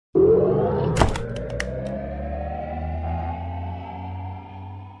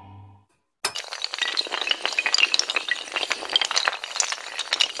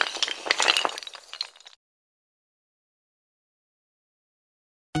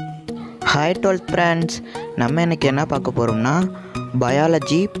Hi 12th friends, நம்ம இன்றைக்கி என்ன பார்க்க போகிறோம்னா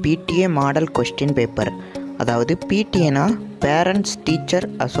biology PTA model question paper. அதாவது PTAனா பேரண்ட்ஸ் டீச்சர்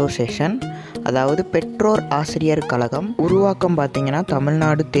அசோசியேஷன், அதாவது பெற்றோர் ஆசிரியர் கழகம். உருவாக்கம் பார்த்திங்கன்னா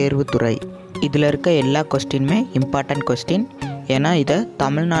தமிழ்நாடு தேர்வுத்துறை. இதில் இருக்க எல்லா கொஸ்டினுமே இம்பார்ட்டன்ட் கொஸ்டின். ஏன்னா இதை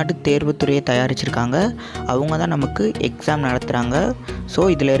தமிழ்நாடு தேர்வுத்துறையை தயாரிச்சிருக்காங்க, அவங்க தான் நமக்கு எக்ஸாம் நடத்துகிறாங்க. ஸோ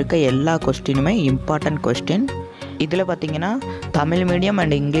இதில் இருக்க எல்லா கொஸ்டினுமே இம்பார்ட்டன்ட் கொஸ்டின். இதில் பார்த்திங்கன்னா Tamil medium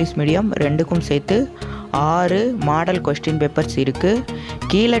and English medium ரெண்டுக்கும் சேர்த்து 6 மாடல் கொஸ்டின் பேப்பர்ஸ் இருக்குது.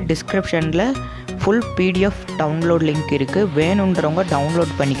 கீழே டிஸ்கிரிப்ஷனில் ஃபுல் PDF டவுன்லோட் லிங்க் இருக்குது, வேணுன்றவங்க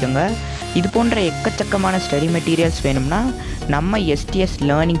டவுன்லோட் பண்ணிக்கோங்க. இது போன்ற எக்கச்சக்கமான ஸ்டடி மெட்டீரியல்ஸ் வேணும்னா நம்ம STS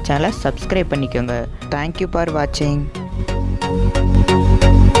லேர்னிங் சேனலை சப்ஸ்கிரைப் பண்ணிக்கோங்க. தேங்க்யூ ஃபார் வாட்சிங்.